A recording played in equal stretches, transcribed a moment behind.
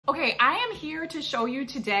Okay, I am here to show you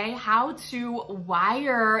today how to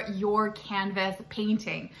wire your canvas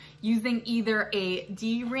painting using either a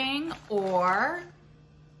D-ring or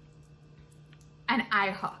an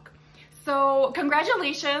eye hook. So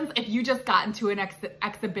congratulations if you just got into an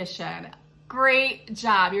exhibition. Great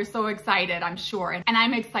job, you're so excited, I'm sure, and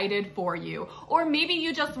I'm excited for you. Or maybe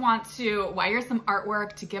you just want to wire some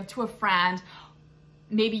artwork to give to a friend.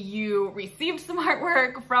 Maybe you received some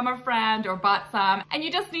artwork from a friend or bought some, and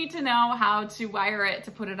you just need to know how to wire it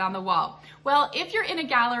to put it on the wall. Well, if you're in a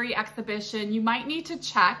gallery exhibition, you might need to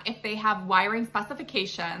check if they have wiring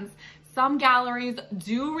specifications. Some galleries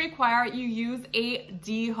do require you use a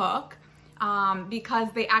D-hook because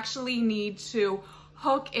they actually need to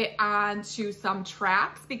hook it onto some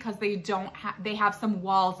tracks because they have some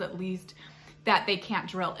walls at least that they can't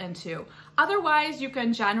drill into. Otherwise, you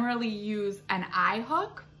can generally use an eye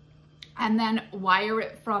hook and then wire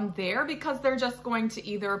it from there because they're just going to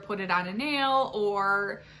either put it on a nail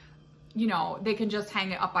or, you know, they can just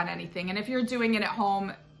hang it up on anything. And if you're doing it at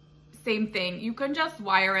home, same thing. You can just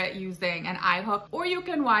wire it using an eye hook, or you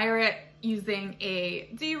can wire it using a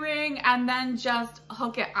D-ring and then just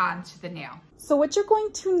hook it onto the nail. So what you're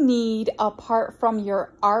going to need apart from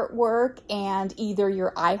your artwork and either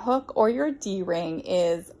your eye hook or your D-ring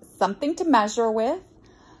is something to measure with,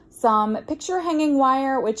 some picture hanging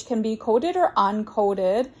wire, which can be coated or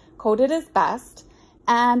uncoated. Coated is best.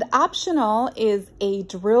 And optional is a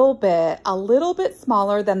drill bit, a little bit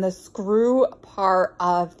smaller than the screw part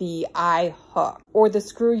of the eye hook or the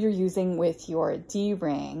screw you're using with your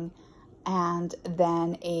D-ring, and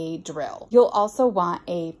then a drill. You'll also want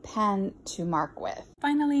a pen to mark with.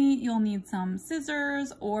 Finally, you'll need some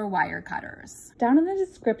scissors or wire cutters. Down in the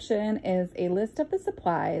description is a list of the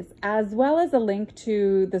supplies as well as a link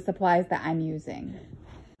to the supplies that I'm using.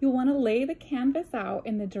 You'll want to lay the canvas out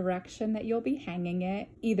in the direction that you'll be hanging it,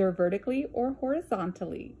 either vertically or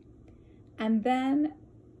horizontally. And then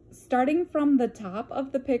starting from the top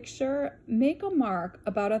of the picture, make a mark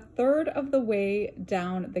about 1/3 of the way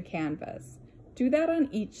down the canvas. Do that on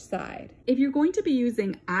each side. If you're going to be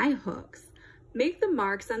using eye hooks, make the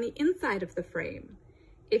marks on the inside of the frame.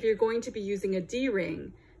 If you're going to be using a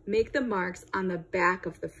D-ring, make the marks on the back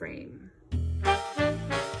of the frame.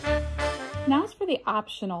 Now for the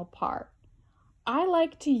optional part. I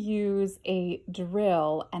like to use a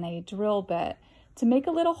drill and a drill bit to make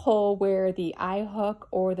a little hole where the eye hook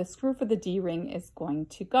or the screw for the D-ring is going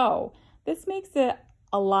to go. This makes it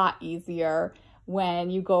a lot easier when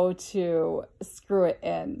you go to screw it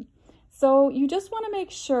in. So you just want to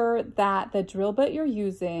make sure that the drill bit you're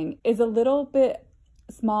using is a little bit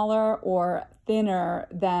smaller or thinner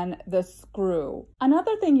than the screw.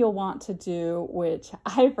 Another thing you'll want to do, which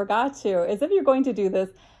I forgot to, is if you're going to do this,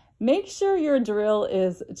 make sure your drill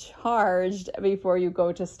is charged before you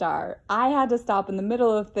go to start. I had to stop in the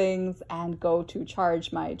middle of things and go to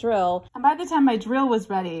charge my drill. And by the time my drill was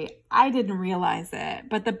ready, I didn't realize it,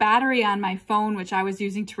 but the battery on my phone, which I was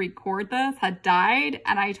using to record this, had died,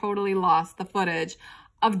 and I totally lost the footage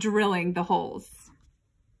of drilling the holes.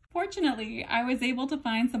 Fortunately, I was able to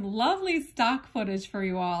find some lovely stock footage for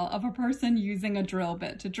you all of a person using a drill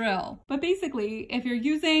bit to drill. But basically, if you're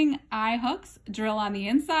using eye hooks, drill on the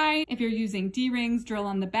inside. If you're using D-rings, drill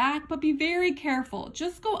on the back, but be very careful.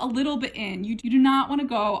 Just go a little bit in. You do not want to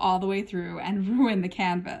go all the way through and ruin the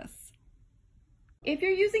canvas. If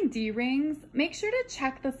you're using D-rings, make sure to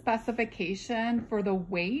check the specification for the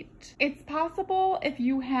weight. It's possible if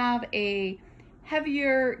you have a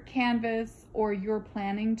heavier canvas or you're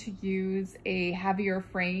planning to use a heavier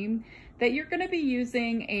frame that you're going to be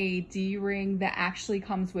using a D-ring that actually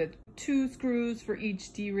comes with 2 screws for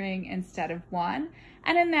each D-ring instead of 1.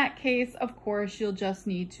 And in that case, of course, you'll just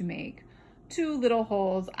need to make 2 little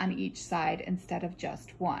holes on each side instead of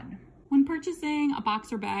just 1. When purchasing a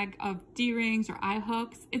box or bag of D-rings or eye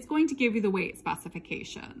hooks, it's going to give you the weight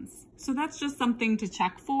specifications. So that's just something to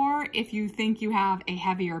check for if you think you have a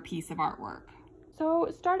heavier piece of artwork.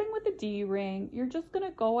 So starting with the D-ring, you're just going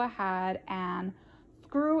to go ahead and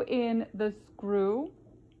screw in the screw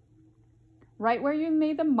right where you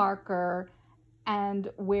made the marker and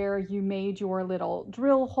where you made your little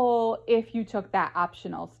drill hole if you took that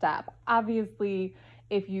optional step. Obviously,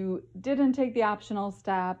 if you didn't take the optional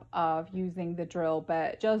step of using the drill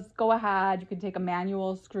bit, just go ahead. You can take a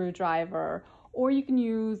manual screwdriver or you can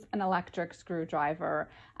use an electric screwdriver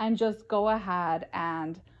and just go ahead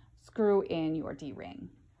and screw in your D-ring.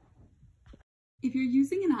 If you're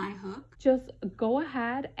using an eye hook, just go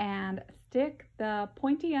ahead and stick the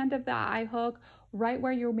pointy end of the eye hook right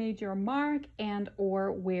where you made your mark and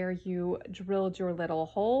or where you drilled your little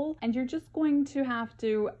hole. And you're just going to have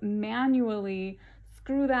to manually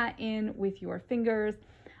screw that in with your fingers.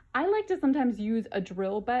 I like to sometimes use a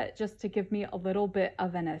drill bit just to give me a little bit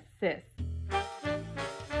of an assist.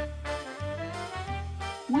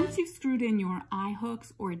 Once you've screwed in your eye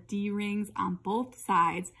hooks or D-rings on both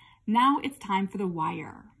sides, now it's time for the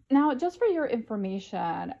wire. Now, just for your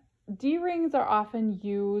information, D-rings are often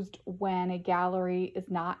used when a gallery is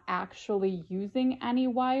not actually using any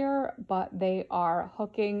wire, but they are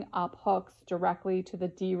hooking up hooks directly to the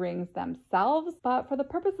D-rings themselves. But for the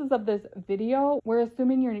purposes of this video, we're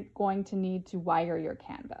assuming you're going to need to wire your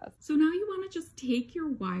canvas. So now you want to just take your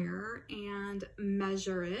wire and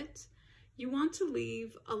measure it. You want to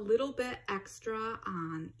leave a little bit extra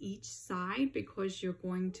on each side because you're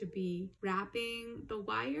going to be wrapping the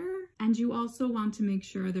wire. And you also want to make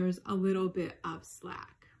sure there's a little bit of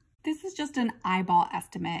slack. This is just an eyeball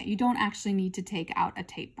estimate. You don't actually need to take out a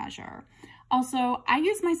tape measure. Also, I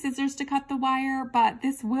use my scissors to cut the wire, but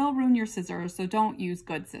this will ruin your scissors, so don't use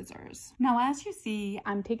good scissors. Now, as you see,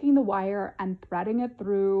 I'm taking the wire and threading it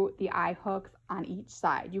through the eye hooks on each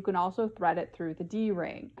side. You can also thread it through the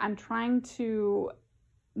D-ring. I'm trying to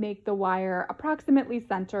make the wire approximately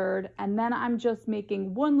centered, and then I'm just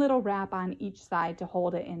making one little wrap on each side to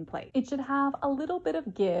hold it in place. It should have a little bit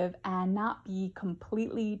of give and not be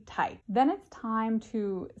completely tight. Then it's time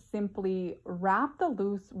to simply wrap the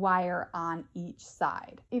loose wire on each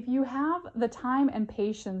side. If you have the time and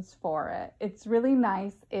patience for it, it's really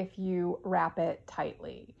nice if you wrap it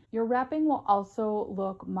tightly. Your wrapping will also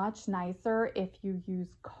look much nicer if you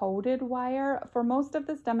use coated wire. For most of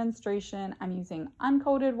this demonstration, I'm using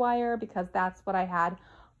uncoated wire because that's what I had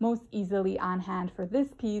most easily on hand for this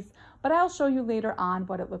piece, but I'll show you later on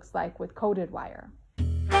what it looks like with coated wire.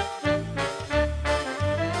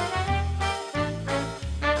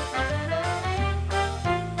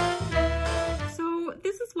 So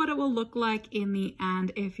this is what it will look like in the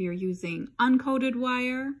end if you're using uncoated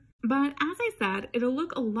wire. But as I said, it'll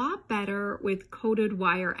look a lot better with coated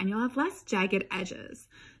wire and you'll have less jagged edges.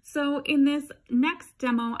 So in this next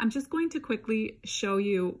demo, I'm just going to quickly show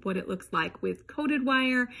you what it looks like with coated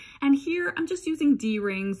wire. And here I'm just using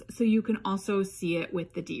D-rings so you can also see it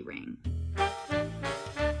with the D-ring.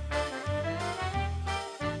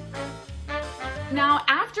 Now,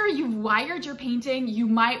 after you've wired your painting, you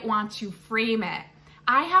might want to frame it.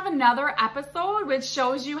 I have another episode which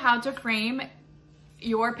shows you how to frame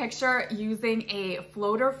your picture using a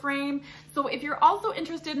floater frame. So if you're also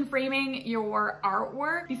interested in framing your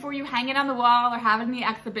artwork before you hang it on the wall or have it in the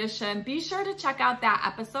exhibition, be sure to check out that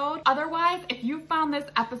episode. Otherwise, if you found this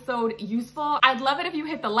episode useful, I'd love it if you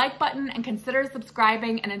hit the like button and consider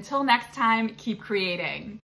subscribing. And until next time, keep creating.